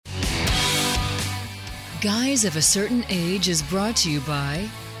Guys of a Certain Age is brought to you by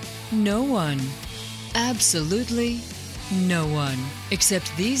no one. Absolutely no one.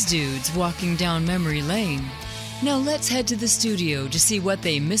 Except these dudes walking down memory lane. Now let's head to the studio to see what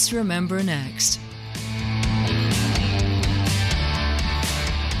they misremember next.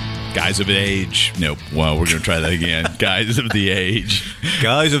 Guys of the Age. Nope. Well, we're going to try that again. Guys of the Age.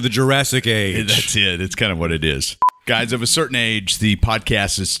 Guys of the Jurassic Age. That's it. It's kind of what it is. Guys of a Certain Age, the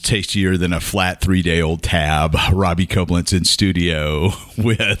podcast is tastier than a flat 3-day-old tab. Robbie Koblenz in studio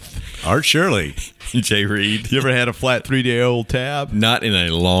with Art Shirley. Jay Reed. You ever had a flat 3-day-old tab? Not in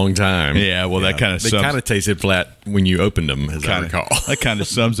a long time. Yeah, well, that kind of They kind of tasted flat when you opened them, as I recall. That kind of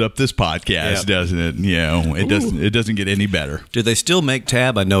sums up this podcast, doesn't it? You know, it doesn't get any better. Do they still make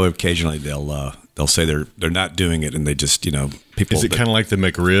tab? I know occasionally they'll say they're not doing it, and they just people. Is it kind of like the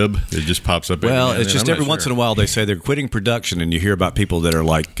McRib? It just pops up. Well, it's just every once in a while they say they're quitting production, and you hear about people that are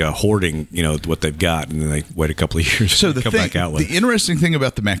like hoarding, what they've got, and then they wait a couple of years So to come back out with the interesting thing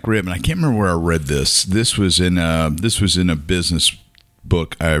about the McRib, and I can't remember where I read this. This was in a business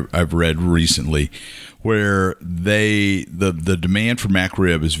book I've read recently, where the demand for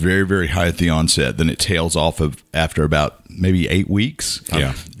McRib is very, very high at the onset. Then it tails off after about maybe 8 weeks.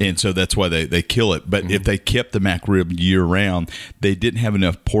 Yeah. And so that's why they kill it. But if they kept the McRib year round, they didn't have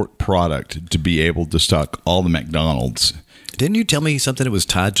enough pork product to be able to stock all the McDonald's. Didn't you tell me something that was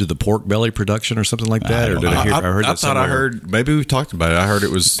tied to the pork belly production or something like that? I heard. Maybe we've talked about it. I heard it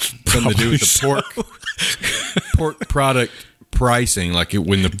was something to do with the pork product pricing, like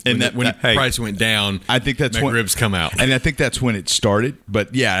when the price went down. I think that's when McRibs come out, and I think that's when it started.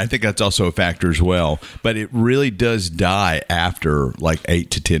 But yeah, I think that's also a factor as well. But it really does die after like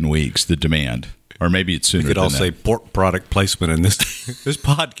 8 to 10 weeks. The demand. Or maybe it's sooner. You could than all that. say pork product placement in this. This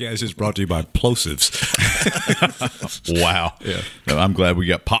podcast is brought to you by Plosives. Wow. Yeah. No, I'm glad we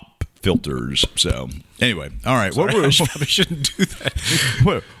got pop filters. So anyway, all right. Sorry, I probably shouldn't do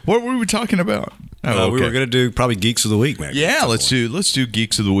that. What were we talking about? We were going to do probably Geeks of the Week, man. Yeah, let's do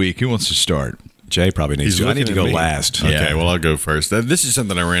Geeks of the Week. Who wants to start? Jay probably needs to. I need to go last. Okay, well, I'll go first. This is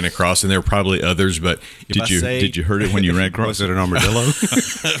something I ran across, and there are probably others, but did you heard it when you ran across? Was it an armadillo?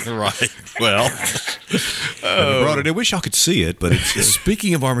 Right. Well, I brought it. I wish y'all could see it, but it's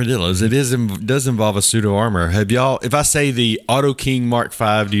speaking of armadillos, it does involve a pseudo armor. Have y'all? If I say the Auto King Mark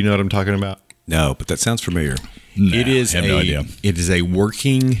V, do you know what I'm talking about? No, but that sounds familiar. No, it is I have no idea. It is a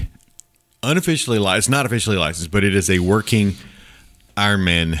working, unofficially licensed, not officially licensed, but it is a working Iron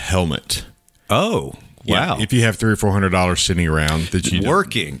Man helmet. Oh, wow! Yeah, if you have $300 or $400 sitting around, that you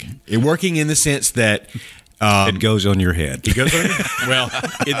working in the sense that it goes on your head. It goes on your head. Well,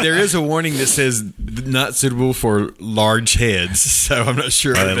 there is a warning that says not suitable for large heads, so I'm not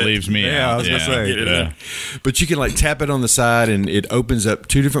sure. That leaves me out. I was gonna say. Yeah. But you can like tap it on the side, and it opens up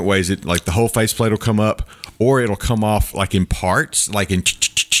two different ways. It like the whole faceplate will come up, or it'll come off like in parts, like in.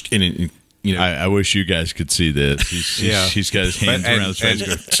 I wish you guys could see this. He's got his hands around his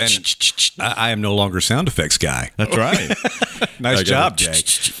face. I am no longer sound effects guy. That's right. Nice job, Jay.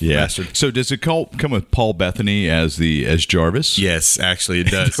 Yeah. So does it come with Paul Bettany as Jarvis? Yes, actually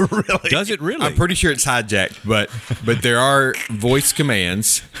it does. Really? Does it really? I'm pretty sure it's hijacked, but there are voice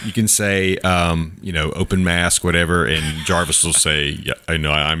commands. You can say, open mask, whatever, and Jarvis will say, "Yeah, I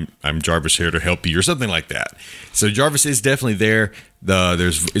know, I'm Jarvis here to help you," or something like that. So Jarvis is definitely there.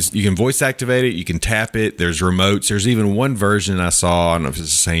 You can voice activate it. You can tap it. There's remotes. There's even one version I saw. I don't know if it's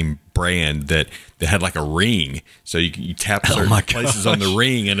the same brand that had like a ring. So you tap certain places on the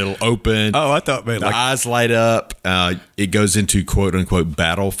ring and it'll open. Oh, I thought the eyes light up. It goes into quote unquote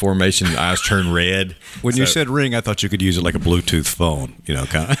battle formation. The eyes turn red. When you said ring, I thought you could use it like a Bluetooth phone.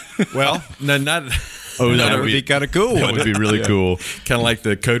 Kind of. Well, no, not. Oh, that would be kind of cool. That would be really cool. Kind of like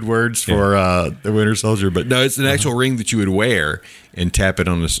the code words for the Winter Soldier. But no, it's an actual ring that you would wear and tap it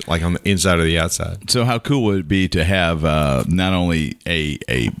on the inside or the outside. So how cool would it be to have not only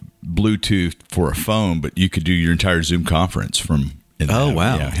a Bluetooth for a phone, but you could do your entire Zoom conference from. Oh,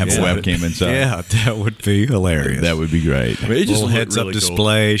 wow. Have a webcam inside. Yeah, that would be hilarious. That would be great. I mean, it just little heads-up really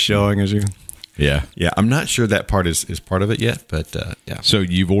display showing as you. Yeah. Yeah, I'm not sure that part is part of it yet, but yeah. So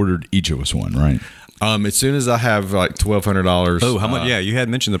you've ordered each of us one, right? As soon as I have like $1,200. Oh, how much? Yeah, you had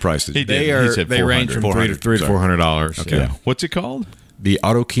mentioned the prices. They range from $300 to $400. Okay. Yeah. What's it called? The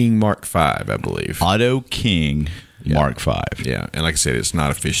Auto King Mark V, I believe. Auto King Mark V. Yeah, and like I said, it's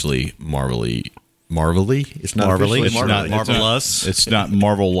not officially Marvelly. It's not Marvelly. officially It's not Marvelous. It's not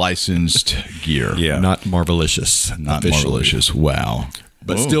Marvel licensed gear. Yeah. Not Marvelicious. Not Marvelicious. Wow.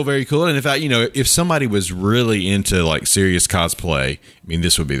 But still very cool. And in fact, if somebody was really into like serious cosplay, I mean,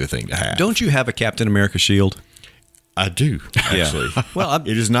 this would be the thing to have. Don't you have a Captain America shield? I do, actually. Well,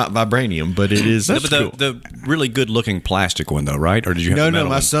 it is not vibranium, but it is. But the really good looking plastic one, though, right? Or did you have the No, metal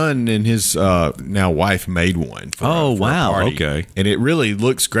my one? son and his now wife made one. For Oh, for a wow, party. okay. And it really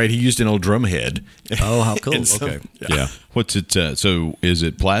looks great. He used an old drum head. Oh, how cool. And some- Okay. Yeah. What's it? So is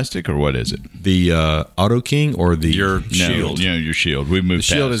it plastic or what is it? The Auto King or the Your No, shield. your shield. We moved.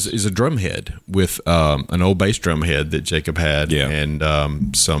 The shield past. is a drum head with an old bass drum head that Jacob had, Yeah.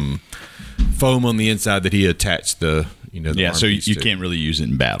 and some foam on the inside that he attached the the yeah. arm So piece you to. can't really use it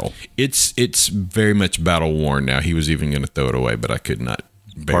in battle. It's very much battle worn now. He was even going to throw it away, but I could not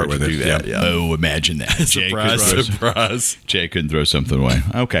bear Part to with do it, that. yeah. Yeah. Oh, imagine that. Surprise! Jay couldn't throw something away.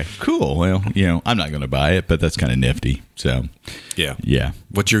 Okay, cool. Well, I'm not going to buy it, but that's kind of nifty. So, Yeah. yeah.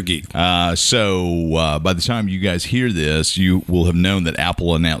 What's your geek? So by the time you guys hear this, you will have known that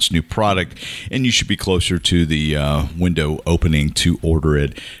Apple announced new product, and you should be closer to the window opening to order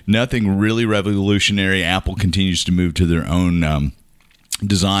it. Nothing really revolutionary. Apple continues to move to their own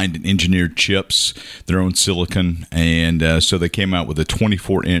designed and engineered chips, their own silicon, and so they came out with a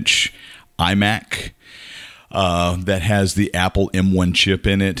 24-inch iMac. That has the Apple M1 chip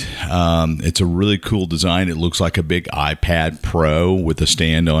in it. It's a really cool design. It looks like a big iPad Pro with a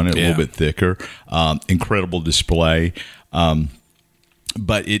stand on it, a little bit thicker. Incredible display.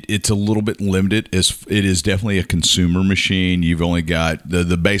 But it's a little bit limited. It is definitely a consumer machine. You've only got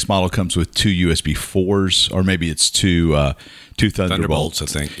the base model comes with two USB 4s, or maybe it's two Thunderbolts, I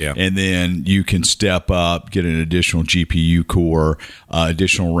think. Yeah. and then you can step up, get an additional GPU core,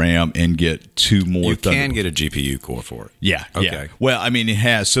 additional RAM, and get two more. You can get a GPU core for it. Yeah. Okay. Well, I mean, it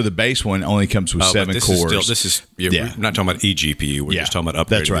has. So the base one only comes with But 7 this cores. We're not talking about eGPU. We're just talking about upgrading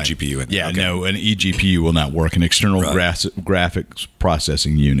That's right. the GPU. Yeah, no, an eGPU will not work. An external graphics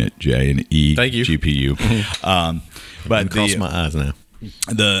processing unit, Jay, an Thank you. eGPU. But Cross my eyes now.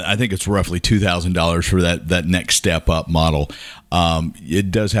 I think it's roughly $2,000 for that next step up model. It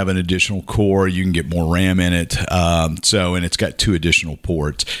does have an additional core. You can get more RAM in it. And it's got 2 additional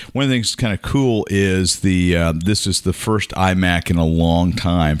ports. One of the things that's kind of cool is this is the first iMac in a long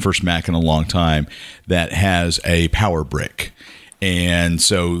time, first Mac in a long time that has a power brick. And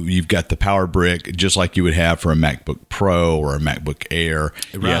so you've got the power brick just like you would have for a MacBook Pro or a MacBook Air.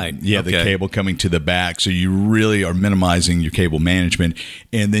 Right. You have the Okay. cable coming to the back, so you really are minimizing your cable management.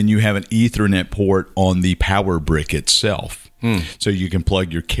 And then you have an Ethernet port on the power brick itself. So you can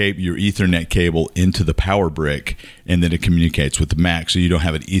plug your Ethernet cable into the power brick, and then it communicates with the Mac, so you don't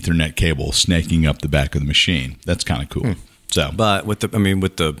have an Ethernet cable snaking up the back of the machine. That's kind of cool. So, But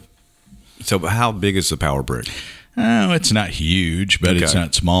so how big is the power brick? oh, it's not huge, but it's Okay.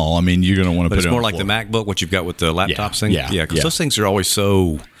 not small. I mean, you're going to want to But put it's it on more the like the floor. MacBook, what you've got with the laptops thing? yeah, because yeah. those things are always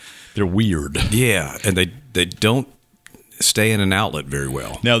so, They're weird. yeah, and they don't stay in an outlet very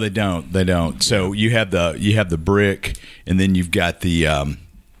well. No, they don't. They don't. So you have the brick, and then you've got the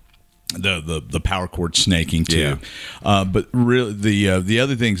power cord snaking too. But really, the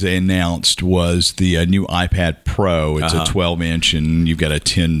other things they announced was the new iPad Pro. It's a 12-inch, and you've got a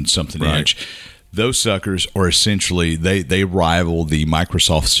 10-something inch. Those suckers are essentially they rival the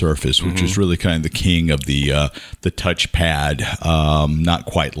Microsoft Surface, which is really kind of the king of the touchpad, not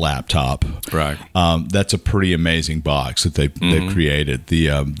quite laptop. Right. That's a pretty amazing box that they've created.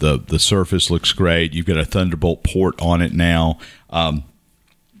 The Surface looks great. You've got a Thunderbolt port on it now.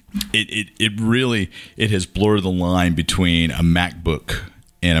 It really has blurred the line between a MacBook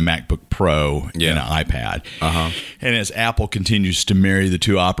and a MacBook Pro and an iPad. And as Apple continues to marry the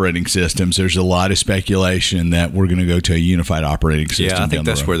two operating systems, there's a lot of speculation that we're going to go to a unified operating system. Yeah, I think down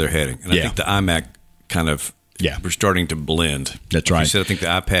the that's road. where they're heading. And I Yeah. think the iMac kind of, we're starting to blend. That's Like right. you said, I think the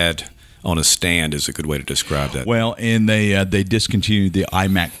iPad on a stand is a good way to describe that. Well, and they discontinued the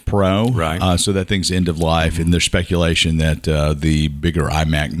iMac Pro, Right. So that thing's end of life, and there's speculation that the bigger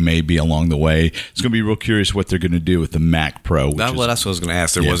iMac may be along the way. It's going to be real curious what they're going to do with the Mac Pro. Which That's what I was going to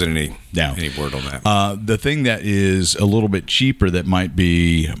ask. There wasn't any word on that. the thing that is a little bit cheaper that might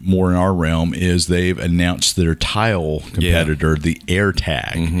be more in our realm is they've announced their tile competitor, the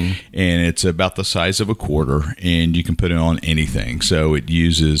AirTag, and it's about the size of a quarter, and you can put it on anything. So it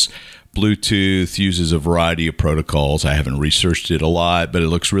uses Bluetooth, uses a variety of protocols. I haven't researched it a lot, but it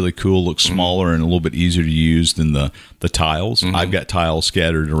looks really cool. Looks smaller and a little bit easier to use than the tiles. I've got tiles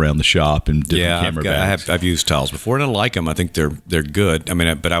scattered around the shop in different camera bags. I've used tiles before, and I like them. I think they're good. I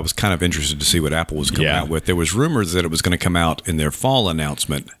mean, but I was kind of interested to see what Apple was coming out with. There was rumors that it was going to come out in their fall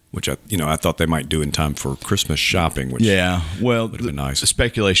announcement, which I thought they might do in time for Christmas shopping. Which well, would have been nice. The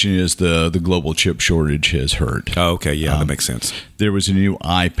speculation is the global chip shortage has hurt. Oh, okay, that makes sense. There was a new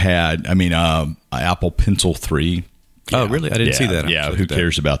Apple Pencil 3 Oh, really? I didn't see that. Yeah, who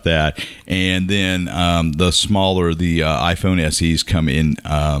cares about that? And then the smaller, the iPhone SEs come in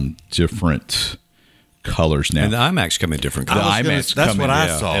different colors now. And the iMacs come in different colors. That's what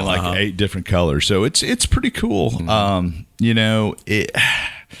I saw. In like 8 different colors. So it's pretty cool. Mm-hmm.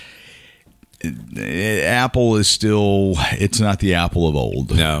 Apple is still, it's not the Apple of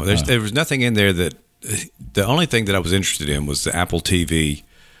old. No, there was nothing in there that, the only thing that I was interested in was the Apple TV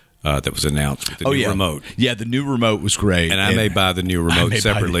that was announced with the new remote. Yeah, the new remote was great. And I may buy the new remote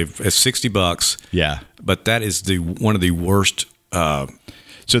separately. It's $60. Yeah. But that is one of the worst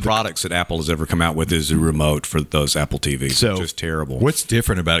products that Apple has ever come out with is the remote for those Apple TVs. So, just terrible. What's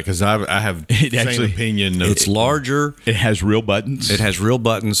different about it? Because I have the same opinion. It's larger. It has real buttons. It has real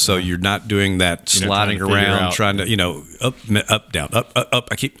buttons, so you're not doing that sliding around, trying to, up, down, up.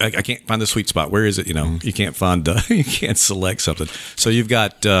 I can't find the sweet spot. Where is it? You can't find you can't select something. So you've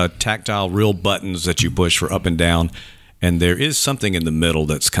got tactile real buttons that you push for up and down, and there is something in the middle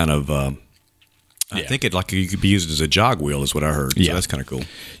that's kind of. I think it you could be used as a jog wheel is what I heard. So that's kind of cool.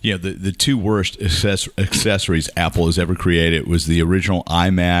 Yeah, the two worst accessories Apple has ever created was the original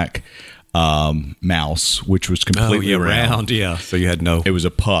iMac mouse, which was completely round. Yeah, so you had no. It was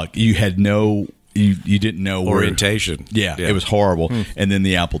a puck. You had no. You didn't know orientation. Yeah, it was horrible. And then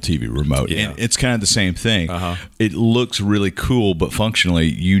the Apple TV remote. And it's kind of the same thing. It looks really cool, but functionally,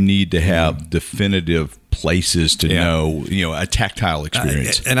 you need to have definitive places to know, a tactile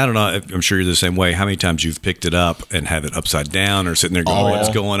experience. And I don't know, I'm sure you're the same way. How many times you've picked it up and have it upside down or sitting there going, what's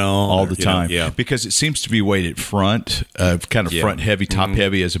going on? All the time. Yeah. Because it seems to be weighted front, kind of front heavy, top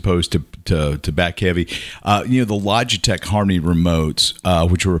heavy, as opposed to back heavy. The Logitech Harmony remotes,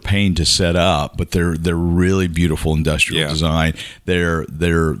 which were a pain to set up, but they're really beautiful industrial design.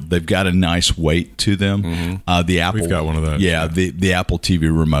 They've got a nice weight to them. The Apple, we've got one of those. Yeah, the Apple TV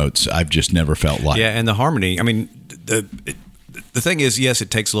remotes, I've just never felt like. Yeah, and the Harmony, I mean, the thing is, yes, it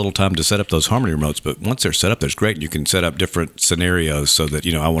takes a little time to set up those Harmony remotes, but once they're set up, that's great. And you can set up different scenarios so that,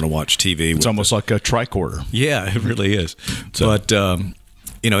 I want to watch TV. It's almost like a tricorder. Yeah, it really is. So, but,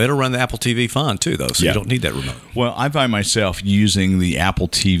 it'll run the Apple TV fine too, though, so you don't need that remote. Well, I find myself using the Apple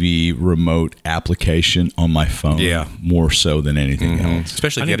TV remote application on my phone more so than anything else.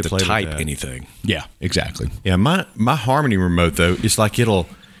 Especially if you have to type anything. Yeah, exactly. Yeah, my Harmony remote, though, it's like it'll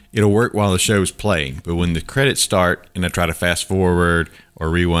work while the show's playing, but when the credits start and I try to fast forward or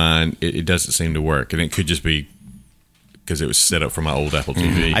rewind, it doesn't seem to work. And it could just be because it was set up for my old Apple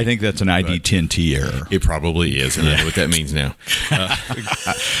TV. I think that's an ID10T error. It probably is, and I know what that means now.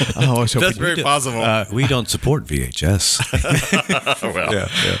 That's very possible. We don't support VHS.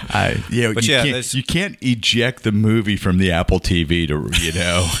 You can't eject the movie from the Apple TV to,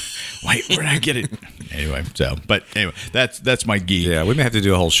 wait, where did I get it? Anyway, that's my geek. Yeah, we may have to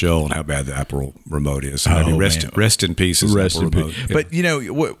do a whole show on how bad the Apple remote is. Rest in peace. Rest in peace. Yeah.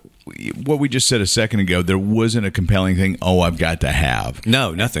 But what we just said a second ago, there wasn't a compelling thing. Oh, I've got to have.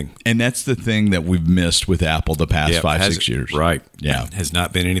 No, nothing. And that's the thing that we've missed with Apple the past 5-6 years. Right. Yeah. It has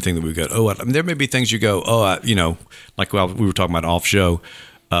not been anything that we've got. There may be things you go, like we were talking about off show,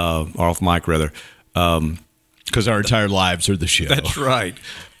 or off mic rather. Because our entire lives are the show. That's right.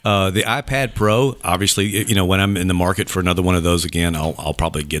 The iPad Pro, obviously, when I'm in the market for another one of those again, I'll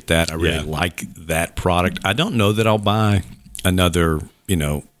probably get that. I really like that product. I don't know that I'll buy another,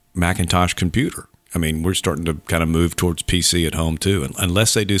 Macintosh computer. I mean, we're starting to kind of move towards PC at home too,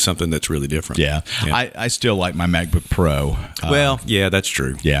 unless they do something that's really different. Yeah. I still like my MacBook Pro. That's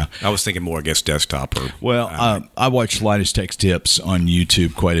true. Yeah. I was thinking more, I guess, desktop. I watch Linus Tech Tips on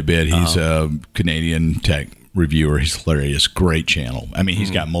YouTube quite a bit. He's a Canadian tech reviewer. He's hilarious. Great channel. I mean,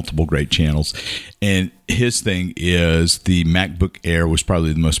 he's got multiple great channels. And his thing is the MacBook Air was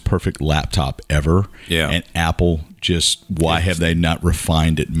probably the most perfect laptop ever. Yeah. And Apple why have they not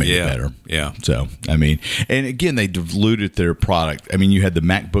refined it and made it better? Yeah. So, I mean, and again, they diluted their product. I mean, you had the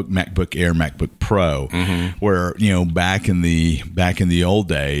MacBook, MacBook Air, MacBook Pro, where, back in the old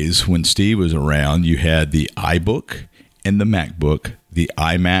days when Steve was around, you had the iBook and the MacBook, the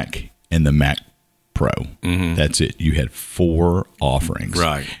iMac and the Mac Pro. That's it. You had 4 offerings.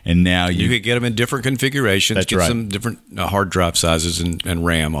 Right. And now you could get them in different configurations, That's right. some different hard drive sizes and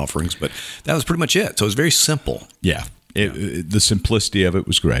RAM offerings, but that was pretty much it. So it was very simple. Yeah. The simplicity of it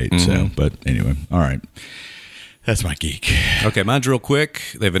was great. So, but anyway, all right. That's my geek. Okay, mine's real quick.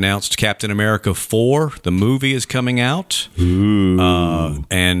 They've announced Captain America 4. The movie is coming out. Ooh.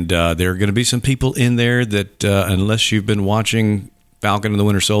 And there are going to be some people in there that, unless you've been watching Falcon and the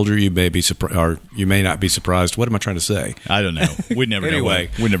Winter Soldier, you may be surprised, or you may not be surprised. What am I trying to say? I don't know. We never know.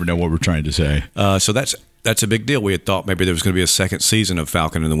 We never know what we're trying to say. So that's that's a big deal. We had thought maybe there was going to be a second season of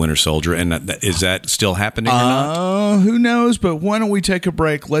Falcon and the Winter Soldier, and is that still happening or not? Who knows? But why don't we take a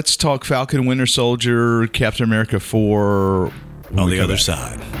break? Let's talk Falcon and Winter Soldier, Captain America 4 on the other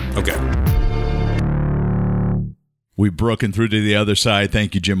side. Okay. We've broken through to the other side.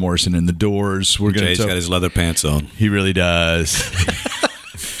 Thank you, Jim Morrison and the Doors. Jay's got his leather pants on. He really does.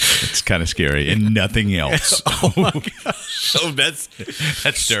 It's kind of scary, and nothing else. Oh my gosh! Oh, that's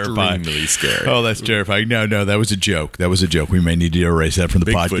terrifying. Extremely scary. Oh, that's terrifying. No, that was a joke. That was a joke. We may need to erase that from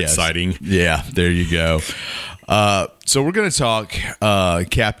the Bigfoot podcast. sighting. Yeah, there you go. So we're going to talk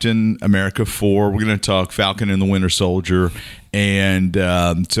Captain America 4. We're going to talk Falcon and the Winter Soldier. And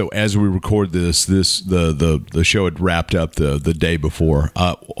so as we record this the show had wrapped up the day before.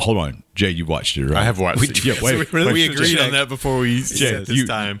 Hold on. Jay, you watched it, right? I have watched it. Yeah, we agreed on that before we set this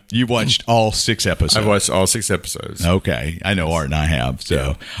time. You watched all 6 episodes. I've watched all 6 episodes. Okay. I know Art and I have.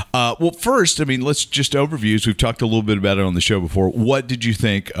 So, well, first, I mean, let's just overviews. We've talked a little bit about it on the show before. What did you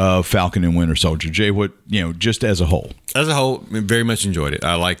think of Falcon and Winter Soldier? Jay, what, just as a whole? As a whole, very much enjoyed it.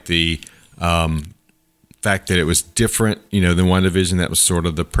 I like the fact that it was different, than WandaVision. That was sort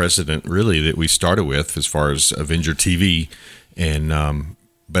of the precedent, really, that we started with as far as Avenger TV. And,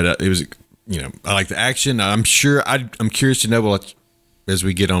 but it was, I like the action. I'm sure I'm curious to know, as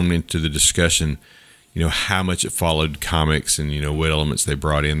we get on into the discussion, how much it followed comics and, what elements they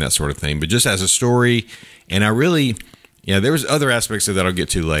brought in, that sort of thing. But just as a story, and I really, there was other aspects of that I'll get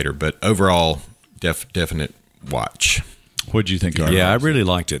to later, but overall, definite watch. What did you think, Art? Yeah, I really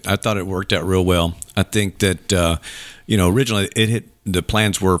liked it. I thought it worked out real well. I think that, originally the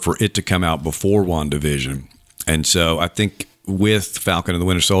plans were for it to come out before WandaVision. And so I think with Falcon and the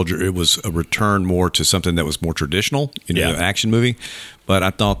Winter Soldier, it was a return more to something that was more traditional, an action movie. But I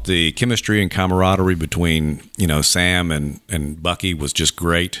thought the chemistry and camaraderie between, Sam and Bucky was just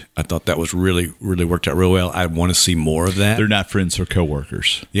great. I thought that was really, really worked out real well. I want to see more of that. They're not friends or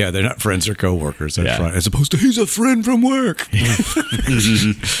coworkers. Yeah, they're not friends or coworkers. That's right. As opposed to, he's a friend from work.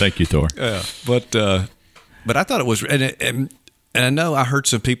 Thank you, Thor. Yeah, but I thought it was, and I know I heard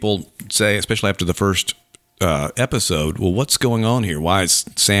some people say, especially after the first episode, well, what's going on here? Why is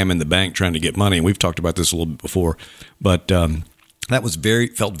Sam in the bank trying to get money? And we've talked about this a little bit before, but that was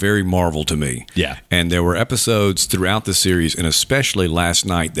felt very Marvel to me. Yeah. And there were episodes throughout the series, and especially last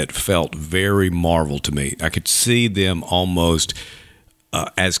night, that felt very Marvel to me. I could see them almost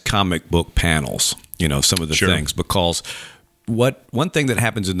as comic book panels, some of the things, because one thing that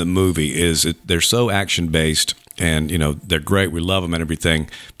happens in the movie is they're so action based. And, they're great. We love them and everything,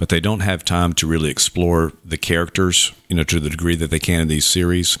 but they don't have time to really explore the characters, to the degree that they can in these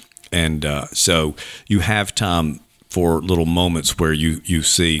series. And so you have time for little moments where you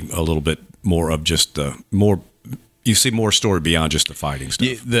see a little bit more of just you see more story beyond just the fighting stuff.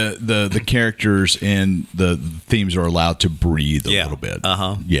 Yeah, the characters and the themes are allowed to breathe a little bit.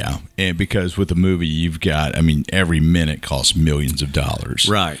 Yeah. And because with the movie, you've got, every minute costs millions of dollars.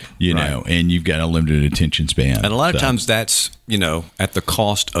 Right. Know, and you've got a limited attention span. And a lot of times that's, at the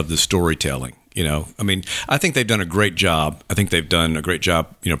cost of the storytelling. I think they've done a great job. I think they've done a great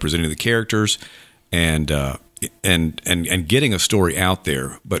job, presenting the characters and getting a story out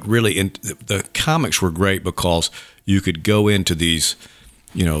there. But really, the comics were great because you could go into these,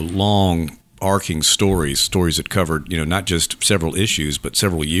 long arcing stories that covered, not just several issues, but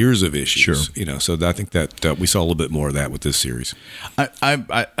several years of issues. Sure. So I think that we saw a little bit more of that with this series.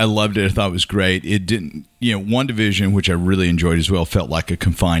 I loved it. I thought it was great. It didn't, WandaVision, which I really enjoyed as well, felt like a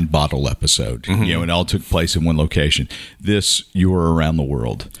confined bottle episode. It all took place in one location. This, you were around the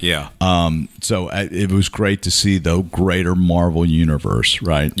world. Yeah. So it was great to see the greater Marvel universe,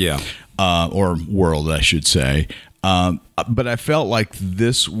 right? Yeah. Or world, I should say. But I felt like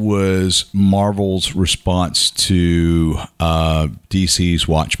this was Marvel's response to DC's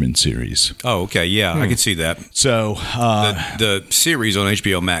Watchmen series. Oh, okay. Yeah, I can see that. So the series on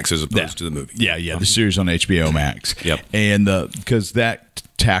HBO Max as opposed to the movie. Yeah, the series on HBO Max. Yep. And because that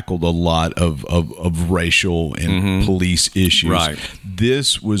tackled a lot of racial and police issues. Right.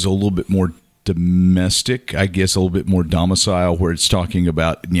 This was a little bit more domestic, I guess, a little bit more domicile, where it's talking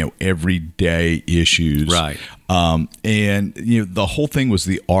about everyday issues, right? And the whole thing was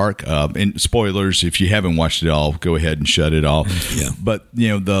the arc of, and spoilers if you haven't watched it all, go ahead and shut it off. Yeah. But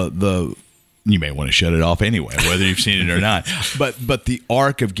the you may want to shut it off anyway, whether you've seen it or not. But the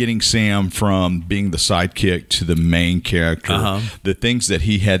arc of getting Sam from being the sidekick to the main character, the things that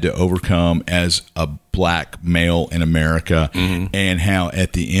he had to overcome as a black male in America, and how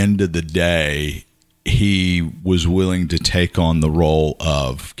at the end of the day he was willing to take on the role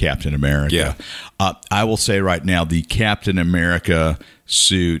of Captain America. Yeah. I will say right now, the Captain America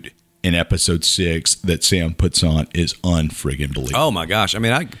suit in episode 6 that Sam puts on is unfriggin' believable. Oh my gosh! I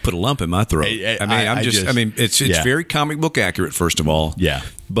mean, I put a lump in my throat. It's very comic book accurate. First of all, yeah.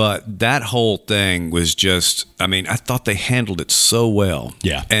 But that whole thing was just, I mean, I thought they handled it so well.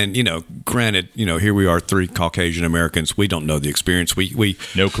 Yeah. And, granted, here we are, 3 Caucasian Americans. We don't know the experience. We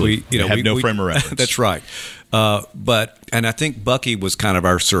no clue. We have no frame of reference. That's right. And I think Bucky was kind of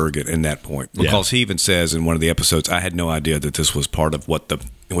our surrogate in that point, because he even says in one of the episodes, I had no idea that this was part of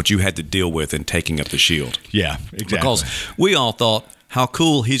what you had to deal with in taking up the shield. Yeah, exactly. Because we all thought, how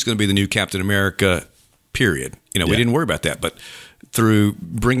cool, he's going to be the new Captain America, period. We didn't worry about that. But through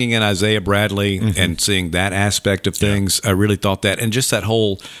bringing in Isaiah Bradley and seeing that aspect of things, I really thought that, and just that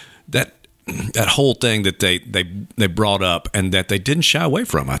whole thing that they brought up and that they didn't shy away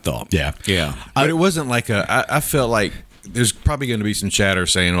from, I thought. Yeah. But it wasn't like I felt like there's probably going to be some chatter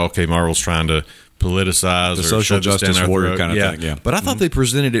saying, okay, Marvel's trying to politicize the or social justice warrior kind of thing. Yeah. But I thought they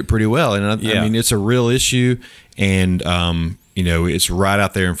presented it pretty well. And I mean, it's a real issue, and it's right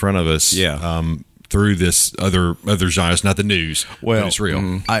out there in front of us. Yeah. Through this other genres, not the news. Well, but it's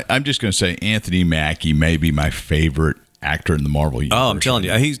real. I'm just going to say Anthony Mackie may be my favorite actor in the Marvel universe. Oh, I'm telling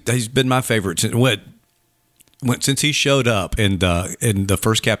you, he's been my favorite since he showed up in the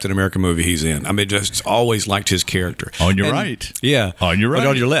first Captain America movie he's in. I mean, just always liked his character. On your right. Yeah. On your right. But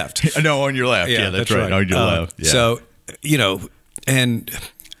on your left. No, on your left. Yeah, that's right. On your left. Yeah. So, and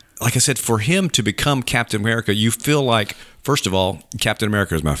like I said, for him to become Captain America, you feel like, first of all, Captain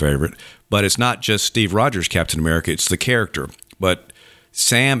America is my favorite, but it's not just Steve Rogers' Captain America, it's the character. But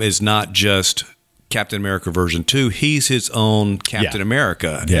Sam is not just Captain America version 2, he's his own Captain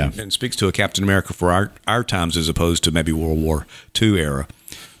America, and speaks to a Captain America for our times as opposed to maybe World War II era.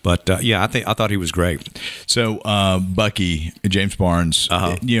 But I thought he was great. So Bucky, James Barnes,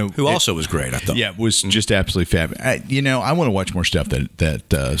 who also was great, I thought. Yeah, was just absolutely fabulous. I want to watch more stuff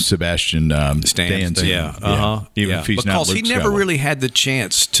that Sebastian Stan. Even if he's not Luke he never Skywalker. really had the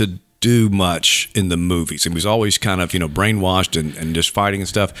chance to do much in the movies. He was always kind of brainwashed and just fighting and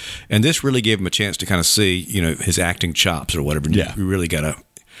stuff. And this really gave him a chance to kind of see his acting chops or whatever. Yeah, you really got to.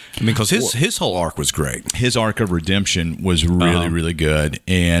 I mean, because his whole arc was great. His arc of redemption was really, really good,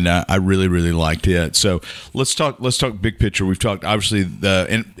 and I really, really liked it. So let's talk big picture. We've talked obviously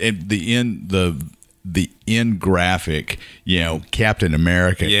the end graphic, Captain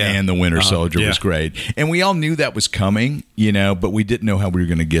America and the Winter Soldier was great, and we all knew that was coming, but we didn't know how we were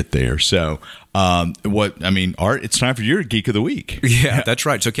going to get there. So, Art, it's time for your Geek of the Week. Yeah, that's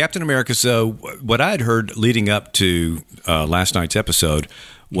right. So, Captain America. So, what I had heard leading up to last night's episode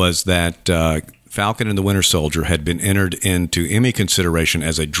was that Falcon and the Winter Soldier had been entered into Emmy consideration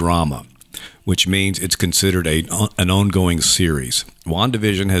as a drama, which means it's considered an ongoing series.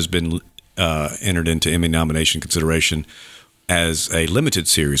 WandaVision has been entered into Emmy nomination consideration as a limited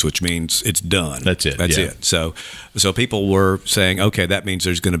series, which means it's done. That's it. That's it. So people were saying, okay, that means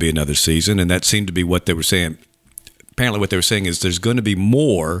there's going to be another season, and that seemed to be what they were saying. Apparently what they were saying is there's going to be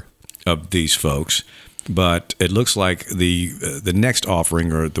more of these folks, but it looks like the next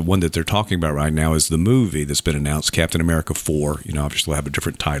offering, or the one that they're talking about right now, is the movie that's been announced, Captain America 4. Obviously will have a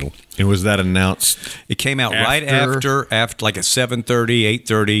different title. And was that announced? It came out right after like at 7:30,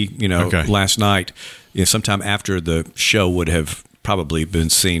 8:30, last night. Sometime after the show would have probably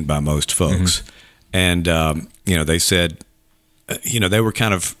been seen by most folks. And, they said, they were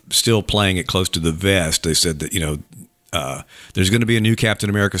kind of still playing it close to the vest. They said that, there's going to be a new Captain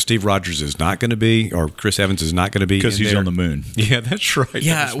America. Steve Rogers is not going to be, or Chris Evans is not going to be, because he's on the moon. Yeah, that's right.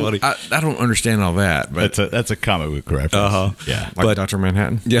 Yeah, I don't understand all that, but that's a comic book reference. Yeah, like Dr.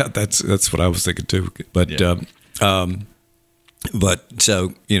 Manhattan. Yeah, that's what I was thinking too. But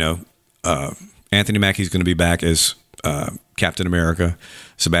Anthony Mackie's going to be back as Captain America.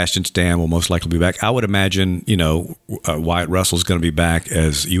 Sebastian Stan will most likely be back. I would imagine Wyatt Russell's going to be back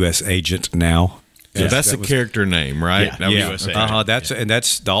as U.S. Agent now. So that's the character name, right? Yeah. It's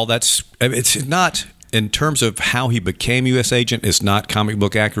not, in terms of how he became U.S. Agent, it's not comic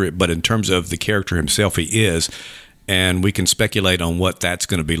book accurate, but in terms of the character himself, he is. And we can speculate on what that's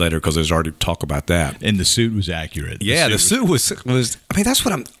going to be later, because there's already talk about that. And the suit was accurate. The suit was. I mean, that's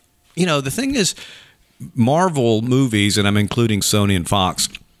what I'm. The thing is, Marvel movies, and I'm including Sony and Fox,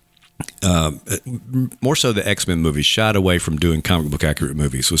 more so the X-Men movies, shied away from doing comic book accurate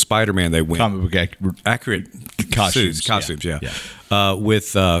movies. So Spider-Man, they went comic book accurate costumes. With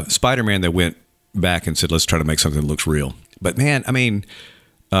Spider-Man, they went back and said, let's try to make something that looks real. But man, I mean,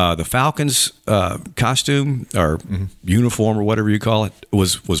 the Falcon's costume or uniform or whatever you call it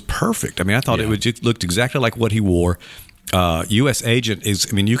was perfect. I mean, I thought it looked exactly like what he wore. U.S. Agent is.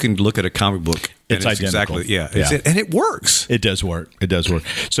 I mean, you can look at a comic book. It's identical. Exactly, and it works. It does work. It does work.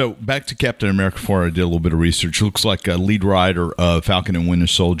 So back to Captain America 4, I did a little bit of research. It looks like a lead writer of Falcon and Winter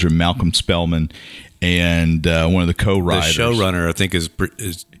Soldier, Malcolm Spellman, and one of the co-writers. The showrunner, I think, is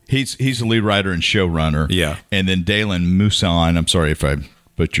he's the lead writer and showrunner. Yeah. And then Dalen Musan, I'm sorry if I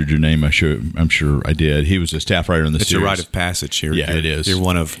butchered your name. I'm sure I did. He was a staff writer in the series. It's a rite of passage here. Yeah, it is. You're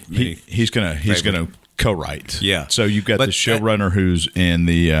one of many. He's gonna co-write. Yeah. So you've got the showrunner who's in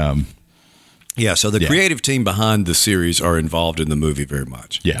the. So the creative team behind the series are involved in the movie very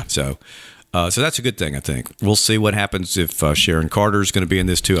much. Yeah. So that's a good thing, I think. We'll see what happens if Sharon Carter is going to be in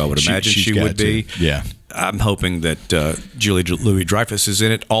this too. I would imagine she would be. Yeah. I'm hoping that Julie Louis-Dreyfus is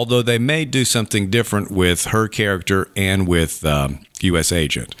in it, although they may do something different with her character and with U.S.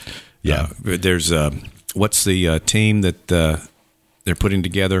 Agent. Yeah. There's what's the team that they're putting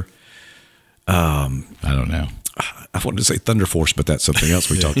together? I don't know. I wanted to say Thunder Force, but that's something else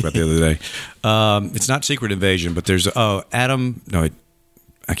we talked about the other day. It's not Secret Invasion, but there's Adam. No,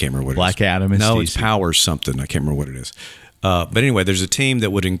 I can't remember what Black it is. Adam. No, it's Powers something. I can't remember what it is. But anyway, there's a team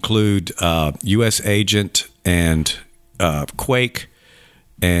that would include U.S. Agent and Quake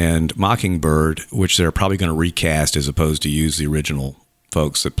and Mockingbird, which they're probably going to recast as opposed to use the original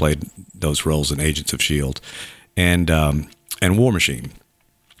folks that played those roles in Agents of S.H.I.E.L.D. and War Machine.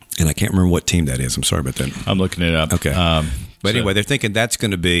 And I can't remember what team that is. I'm sorry about that. I'm looking it up. Okay. But anyway, they're thinking that's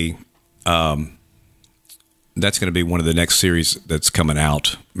going to be one of the next series that's coming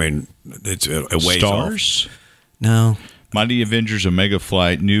out. I mean, it's a ways Stars? off. No. Mighty Avengers, Omega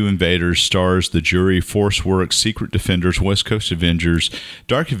Flight, New Invaders, Stars, The Jury, Force Works, Secret Defenders, West Coast Avengers,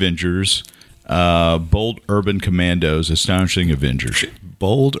 Dark Avengers, Bold Urban Commandos, Astonishing Avengers.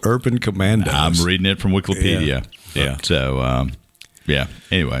 Bold Urban Commandos. I'm reading it from Wikipedia. Yeah. So, yeah.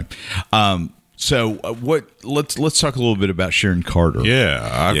 Anyway, let's talk a little bit about Sharon Carter. Yeah,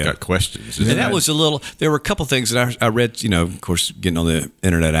 I've got questions. And that was there were a couple things that I read, of course, getting on the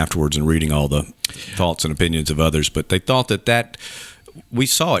internet afterwards and reading all the thoughts and opinions of others, but they thought that we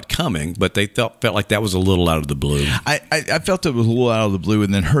saw it coming, but they felt like that was a little out of the blue. I felt it was a little out of the blue,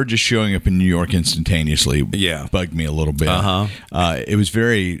 and then her just showing up in New York instantaneously bugged me a little bit. It was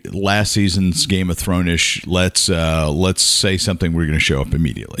very last season's Game of Thrones-ish. Let's say something, we're going to show up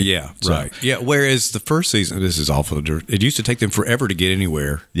immediately. Yeah, right. Yeah, whereas the first season, this is awful. It used to take them forever to get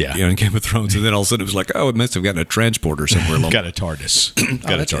anywhere. Yeah. In Game of Thrones, and then all of a sudden it was like, it must have gotten a transporter somewhere along. Got a TARDIS.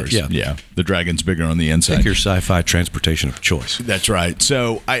 Got a TARDIS. Yeah. Yeah. The dragon's bigger on the inside. Take your sci-fi transportation of choice. That's right.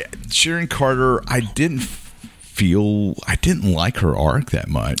 So Sharon Carter, I didn't like her arc that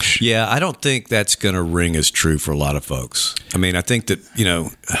much. Yeah, I don't think that's going to ring as true for a lot of folks. I mean, I think that,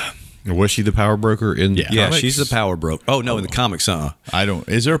 was she the power broker in the comics? She's the power broker. Oh, no, in the comics,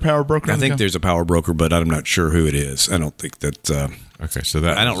 is there a power broker? I think there's a power broker, but I'm not sure who it is. I don't think that. Okay, so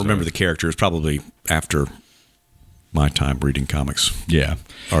that I don't remember the character. It's probably after my time reading comics. Yeah.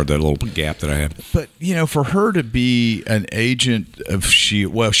 Or that little gap that I had. But, for her to be an agent of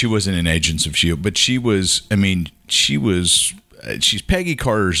S.H.I.E.L.D., well, she wasn't an agent of S.H.I.E.L.D., but she's Peggy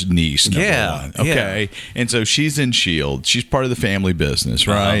Carter's niece, number one. Okay. Yeah. And so she's in S.H.I.E.L.D. She's part of the family business,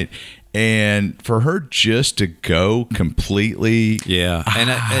 right? And for her just to go completely,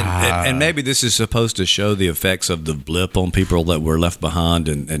 and maybe this is supposed to show the effects of the blip on people that were left behind,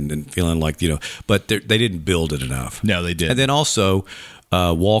 and feeling like but they didn't build it enough. No, they didn't. And then also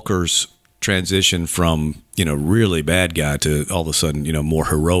Walker's transition from really bad guy to all of a sudden more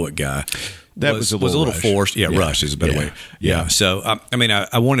heroic guy. That was a little forced. Yeah, rush is a better way. Yeah. So,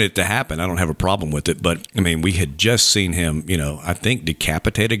 I wanted it to happen. I don't have a problem with it. But, we had just seen him, I think,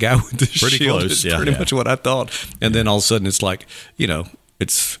 decapitate a guy with the pretty shield. close. It's pretty much what I thought. And then all of a sudden it's like,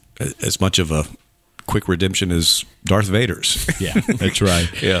 it's as much of a quick redemption as Darth Vader's. Yeah, that's right.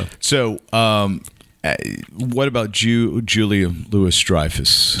 Yeah. So, what about Julia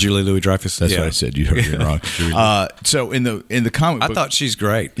Louis-Dreyfus? Julie Louis-Dreyfus. That's what I said. You heard me wrong. So in the comic book, I thought she's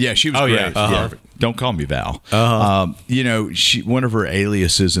great. Yeah, she was great. Yeah. Don't call me Val. She one of her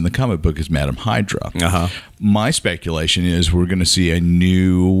aliases in the comic book is Madam Hydra. My speculation is we're going to see a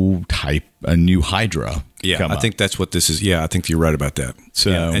new Hydra. Yeah, I think that's what this is. Yeah, I think you're right about that.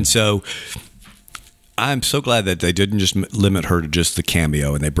 So I'm so glad that they didn't just limit her to just the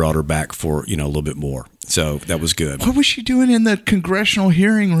cameo, and they brought her back for a little bit more. So that was good. What was she doing in the congressional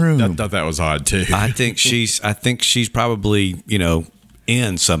hearing room? I thought that was odd too. I think she's probably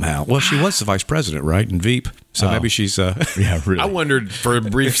in somehow. Well, she was the vice president, right, in Veep. So maybe she's. Yeah, really. I wondered for a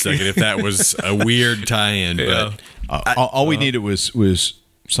brief second if that was a weird tie-in. But all we needed was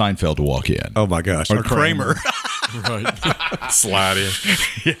Seinfeld to walk in. Oh my gosh, or Kramer. Right. Slide in.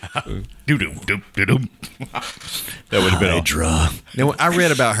 That would have been Hydra. Now, I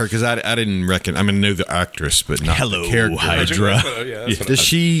read about her because I didn't reckon. I mean, I knew the actress, but not the character. Hydra. Does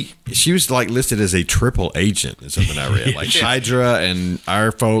she was like listed as a triple agent is something I read, like Hydra and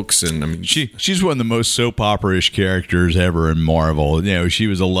our folks, and I mean She's one of the most soap opera-ish characters ever in Marvel. You know, she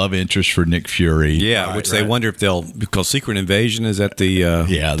was a love interest for Nick Fury. Yeah, which they wonder if they'll, because Secret Invasion is at the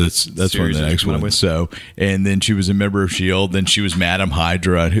that's one of the next ones. So, and then she was a member of S.H.I.E.L.D. Then she was Madame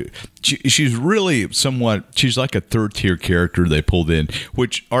Hydra. She's really somewhat. She's like a third-tier character they pulled in,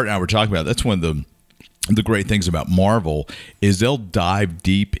 which Art and I were talking about. That's one of the great things about Marvel is they'll dive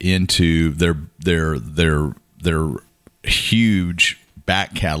deep into their huge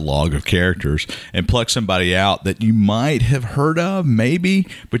back catalog of characters and pluck somebody out that you might have heard of, maybe,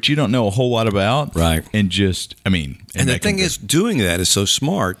 but you don't know a whole lot about. Right. And just, I mean, and the thing is, doing that is so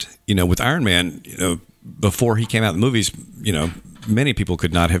smart. You know, with Iron Man, you know, before he came out in the movies, you know, many people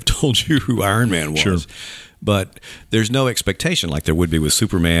could not have told you who Iron Man was. Sure. But there's no expectation like there would be with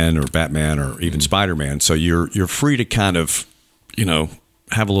Superman or Batman or even Spider-Man. So you're free to kind of, you know,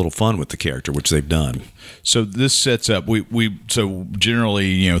 have a little fun with the character, which they've done. So this sets up so generally,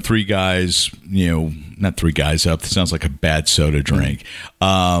 you know, three guys, you know, not three guys up. It sounds like a bad soda drink.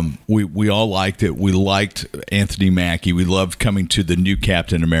 We all liked it. We liked Anthony Mackie. We loved coming to the new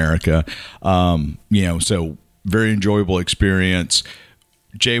Captain America. You know, so very enjoyable experience.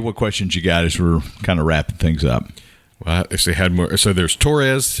 Jay, what questions you got as we're kind of wrapping things up? Well, if they had more, so there's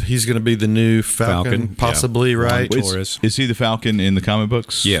Torres. He's going to be the new Falcon possibly, right? Torres. Is he the Falcon in the comic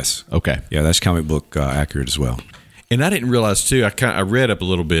books? Yes. Okay. Yeah, that's comic book accurate as well. And I didn't realize too. I read up a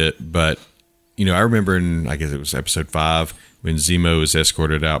little bit, but you know, I remember in I guess it was episode 5 when Zemo was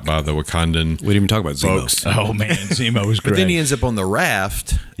escorted out by the Wakandan. We didn't even talk about Zemo. Folks. Oh man, Zemo was great. But then he ends up on the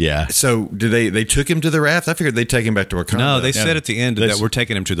raft. Yeah. So did they took him to the raft? I figured they'd take him back to Wakanda. No, they said at the end that we're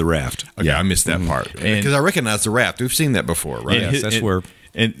taking him to the raft. Okay, I missed that part because I recognize the raft. We've seen that before, right? Yes, that's where.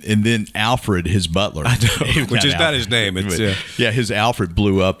 And then Alfred, his butler, Which is not his name. It's his Alfred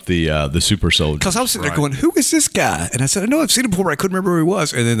blew up the super soldier. Because I was sitting there going, "Who is this guy?" And I said, "I know I've seen him before, but I couldn't remember who he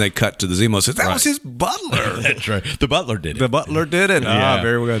was." And then they cut to the Zemo and said, "That was his butler." That's right. The butler did it. The butler did it. Yeah. Ah,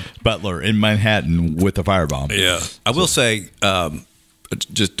 very good. Butler in Manhattan with a firebomb. Yeah, I will say,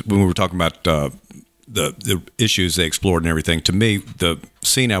 just when we were talking about the issues they explored and everything, to me, the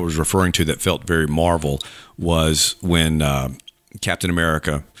scene I was referring to that felt very Marvel was when Captain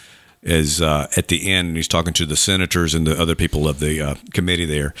America is at the end and he's talking to the senators and the other people of the committee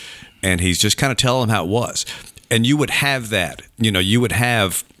there, and he's just kind of telling them how it was. And you would have that, you know, you would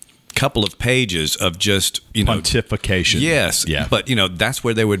have a couple of pages of just, you know, pontification. Yes. Yeah. But, you know, that's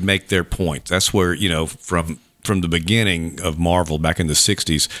where they would make their point. That's where, you know, from the beginning of Marvel back in the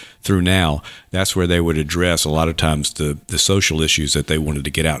 60s through now, that's where they would address a lot of times the social issues that they wanted to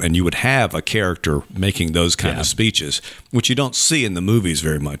get out. And you would have a character making those kind of speeches, which you don't see in the movies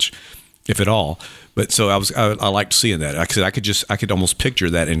very much, if at all. But so I liked seeing that. I could almost picture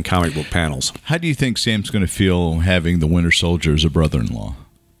that in comic book panels. How do you think Sam's going to feel having the Winter Soldier as a brother-in-law?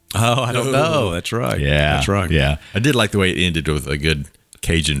 Oh, I don't know. That's right. Yeah. That's right. Yeah. I did like the way it ended with a good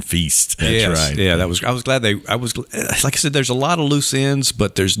Cajun feast. That's right. Yeah, I was glad like I said, there's a lot of loose ends,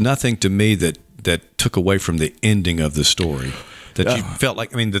 but there's nothing to me that took away from the ending of the story. That you felt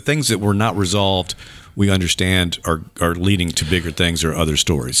like, I mean, the things that were not resolved, we understand are leading to bigger things or other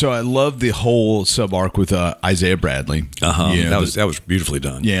stories. So I love the whole sub arc with Isaiah Bradley. You know, that was beautifully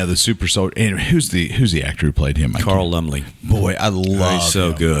done. Yeah, the super soldier. And who's the actor who played him? Carl Lumley. Boy, I love he's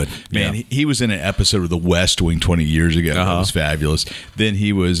so him. good. Man, he was in an episode of The West Wing 20 years ago. That was fabulous. Then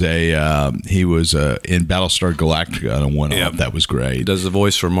he was in Battlestar Galactica on a one-off. That was great. He does the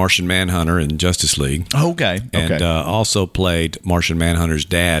voice for Martian Manhunter in Justice League. Okay. And also played Martian Manhunter's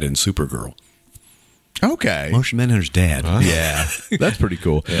dad in Supergirl. Okay. Martian Manhunter's dad. Yeah. That's pretty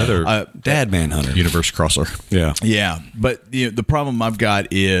cool. Another dad Manhunter. Universe crosser. Yeah. Yeah. But you know, the problem I've got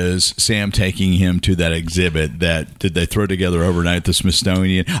is Sam taking him to that exhibit that did they throw together overnight at the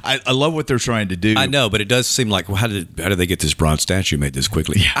Smithsonian. I love what they're trying to do. I know, but it does seem like, well, how did they get this bronze statue made this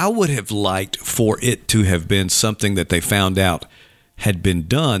quickly? I would have liked for it to have been something that they found out had been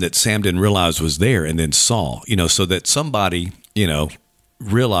done that Sam didn't realize was there and then saw, you know, so that somebody, you know,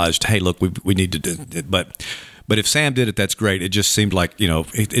 realized, hey, look, we need to do it. But if Sam did it, that's great. It just seemed like, you know,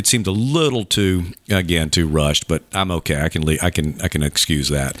 it seemed a little too rushed, but I'm okay. I can excuse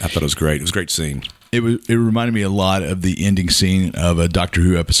that. I thought it was great. It was a great scene. It reminded me a lot of the ending scene of a Doctor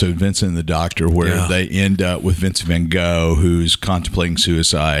Who episode, Vincent and the Doctor, where they end up with Vincent Van Gogh, who's contemplating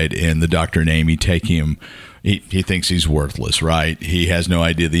suicide, and the Doctor and Amy take him. He thinks he's worthless, right? He has no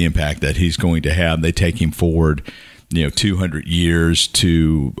idea the impact that he's going to have. They take him forward 200 years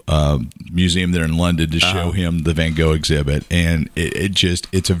to museum there in London to show him the Van Gogh exhibit, and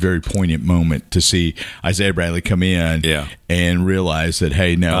it's a very poignant moment to see Isaiah Bradley come in and realize that,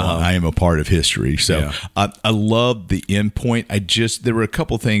 hey, no, I am a part of history. So I love the end point. There were a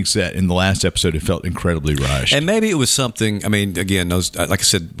couple things that in the last episode it felt incredibly rushed, and maybe it was something. I mean, again, those, like I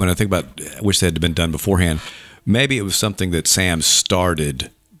said, when I think about, I wish they had been done beforehand. Maybe it was something that Sam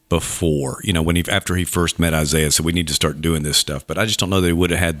started before, after he first met Isaiah, so we need to start doing this stuff. But I just don't know that he would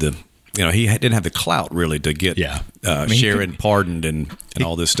have had the, he didn't have the clout really to get Sharon pardoned and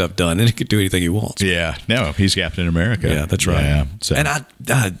all this stuff done, and he could do anything he wants. Yeah, no, he's Captain America. Yeah, that's right. Yeah, so. And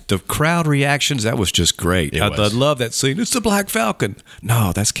the crowd reactions, that was just great. I love that scene. It's the Black Falcon.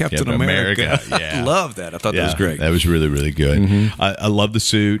 No, that's Captain America. Yeah. I love that. I thought that was great. That was really, really good. Mm-hmm. I love the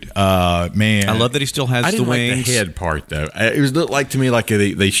suit. Man, I love that he still has the wings. Like the head part though. It looked like to me like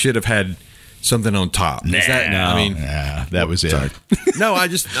they should have had something on top. That was it. No,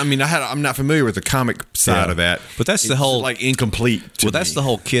 I'm not familiar with the comic side of that. But that's the whole like incomplete. That's the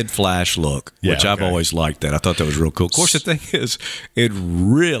whole Kid Flash look, which I've always liked that. I thought that was real cool. Of course, the thing is, it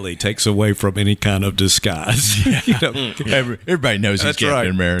really takes away from any kind of disguise. Everybody knows he's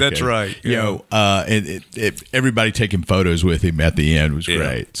Captain America. That's right. Everybody taking photos with him at the end was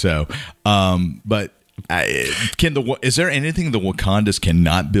great. So, but is there anything the Wakandas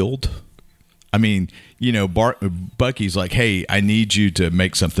cannot build? I mean, Bucky's like, hey, I need you to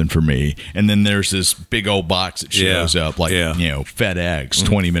make something for me. And then there's this big old box that shows up like, FedEx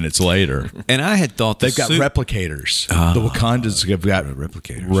 20 minutes later. And I had thought they've got replicators. The Wakandas have got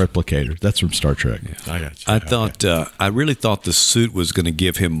replicators. That's from Star Trek. Yeah. I got you. I really thought the suit was going to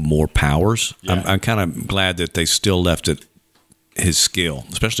give him more powers. Yeah. I'm kind of glad that they still left it his skill,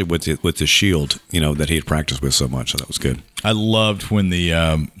 especially with the shield, that he had practiced with so much. So that was good. I loved when he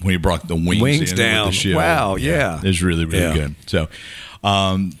brought the wings down. With the shield. Wow, yeah. It was really, really good. So,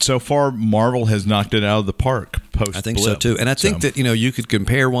 so far, Marvel has knocked it out of the park. I think so too, and I think that you could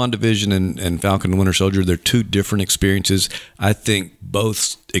compare WandaVision and Falcon and Winter Soldier. They're two different experiences. I think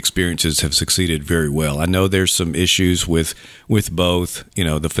both experiences have succeeded very well. I know there's some issues with both.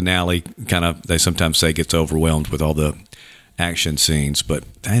 The finale kind of, they sometimes say, gets overwhelmed with all the action scenes, but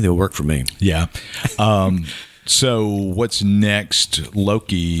hey, they'll work for me. Yeah. So what's next?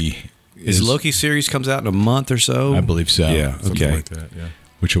 Loki. Is Loki series comes out in a month or so? I believe so. Yeah. Okay. Like that, yeah.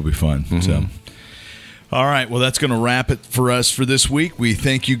 Which will be fun. Mm-hmm. So. All right. Well, that's going to wrap it for us for this week. We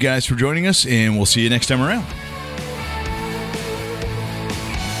thank you guys for joining us, and we'll see you next time around.